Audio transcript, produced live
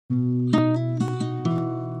Because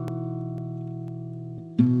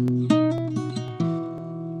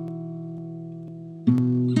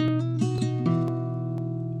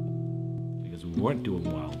we weren't doing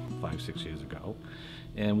well 5, 6 years ago,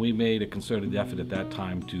 and we made a concerted effort at that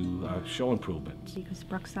time to show improvements. Because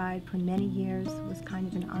Brookside for many years was kind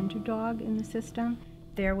of an underdog in the system.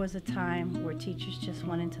 There was a time where teachers just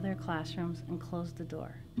went into their classrooms and closed the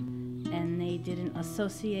door. And they didn't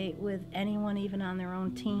associate with anyone even on their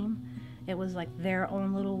own team. It was like their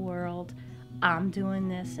own little world. I'm doing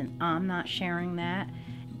this and I'm not sharing that.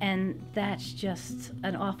 And that's just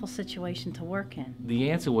an awful situation to work in.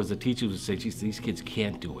 The answer was the teachers would say, geez, these kids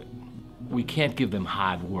can't do it. We can't give them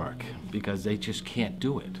hard work because they just can't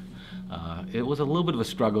do it. It was a little bit of a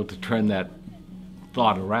struggle to turn that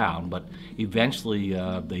thought around, but eventually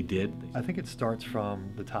they did. I think it starts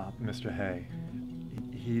from the top, Mr. Hay.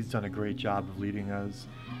 He's done a great job of leading us,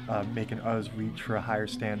 making us reach for higher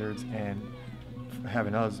standards and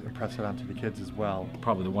having us impress it onto the kids as well.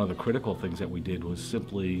 Probably one of the critical things that we did was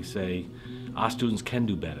simply say, our students can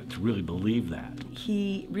do better, to really believe that.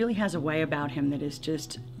 He really has a way about him that is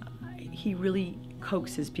just, he really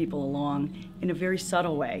coaxes people along in a very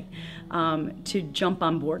subtle way to jump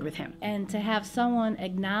on board with him. And to have someone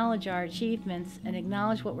acknowledge our achievements and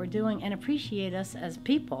acknowledge what we're doing and appreciate us as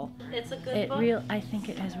people, it's a good book. I think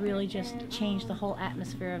it has really just changed the whole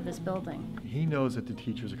atmosphere of this building. He knows that the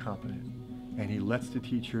teachers are competent, and he lets the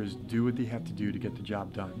teachers do what they have to do to get the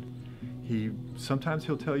job done. Sometimes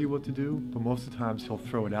he'll tell you what to do, but most of the times he'll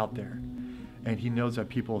throw it out there. And he knows that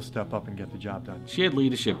people will step up and get the job done. Shared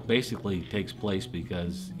leadership basically takes place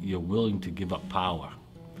because you're willing to give up power.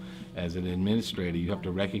 As an administrator, you have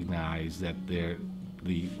to recognize that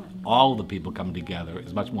all of the people coming together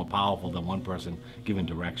is much more powerful than one person giving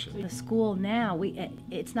direction. The school now,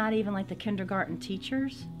 it's not even like the kindergarten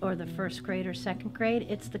teachers or the first grade or second grade,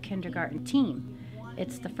 it's the kindergarten team.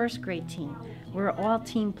 It's the first grade team. We're all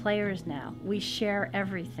team players now. We share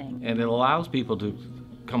everything. And it allows people to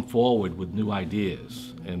come forward with new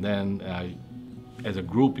ideas, and then as a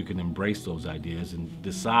group you can embrace those ideas and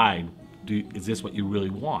decide, is this what you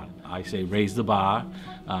really want? I say raise the bar.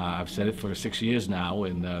 I've said it for 6 years now,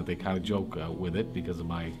 and they kind of joke with it because of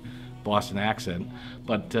my Boston accent,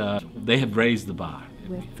 but they have raised the bar.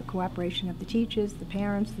 With the cooperation of the teachers, the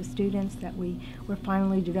parents, the students, that we're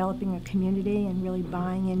finally developing a community and really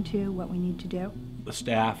buying into what we need to do. The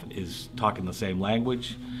staff is talking the same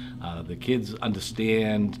language. The kids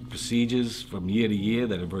understand procedures from year to year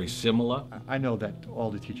that are very similar. I know that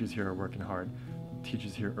all the teachers here are working hard.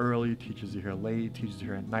 Teachers here early, teachers are here late, teachers are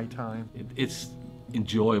here at nighttime. It's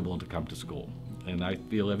enjoyable to come to school, and I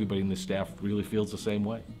feel everybody in the staff really feels the same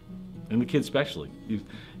way. And the kids especially.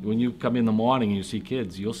 When you come in the morning and you see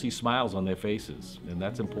kids, you'll see smiles on their faces, and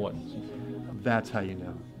that's important. That's how you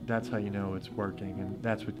know. That's how you know it's working, and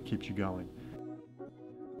that's what keeps you going.